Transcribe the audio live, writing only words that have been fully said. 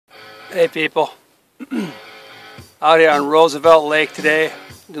Hey people, out here on Roosevelt Lake today,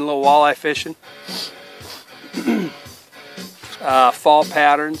 doing a little walleye fishing. Fall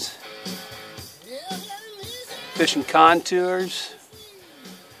patterns, fishing contours.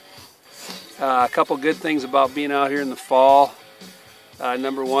 A couple good things about being out here in the fall.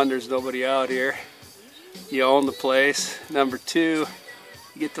 Number one, there's nobody out here. You own the place. Number two,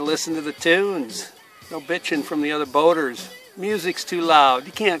 you get to listen to the tunes. No bitching from the other boaters. Music's too loud.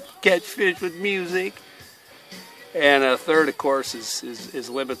 You can't catch fish with music. And third, of course, is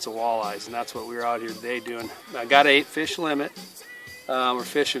limits of walleyes, and that's what we're out here today doing. I got an 8-fish limit. We're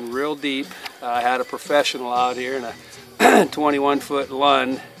fishing real deep. I had a professional out here in a 21-foot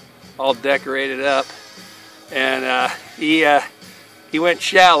Lund, all decorated up, and he went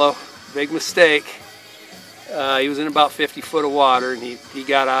shallow. Big mistake. He was in about 50 foot of water, and he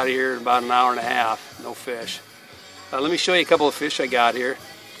got out of here in about an hour and a half. No fish. Let me show you a couple of fish I got here.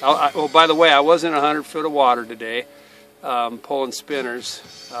 Oh, by the way, I was in 100 foot of water today, pulling spinners,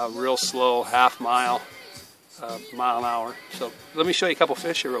 real slow, half mile, mile an hour. So let me show you a couple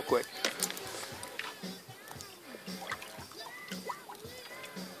fish here real quick.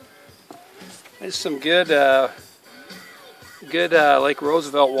 There's some good Lake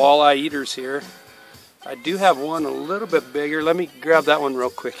Roosevelt walleye eaters here. I do have one a little bit bigger. Let me grab that one real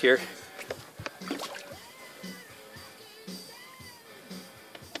quick here.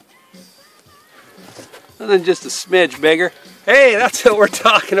 Than just a smidge bigger. Hey, that's what we're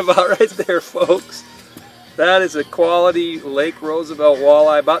talking about right there, folks. That is a quality Lake Roosevelt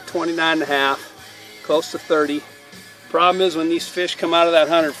walleye, about 29 and a half, close to 30. Problem is, when these fish come out of that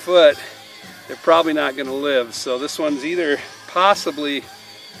 100 foot, they're probably not going to live. So this one's either possibly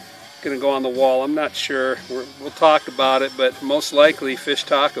going to go on the wall. I'm not sure. We'll talk about it, but most likely fish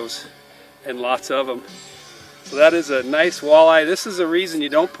tacos, and lots of them. So that is a nice walleye. This is the reason you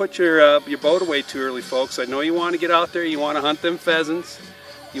don't put your boat away too early, folks. I know you want to get out there, you want to hunt them pheasants,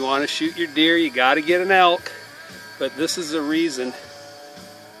 you want to shoot your deer, you got to get an elk, but this is the reason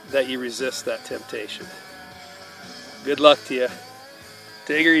that you resist that temptation. Good luck to you.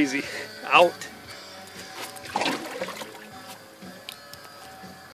 Take her easy. Out.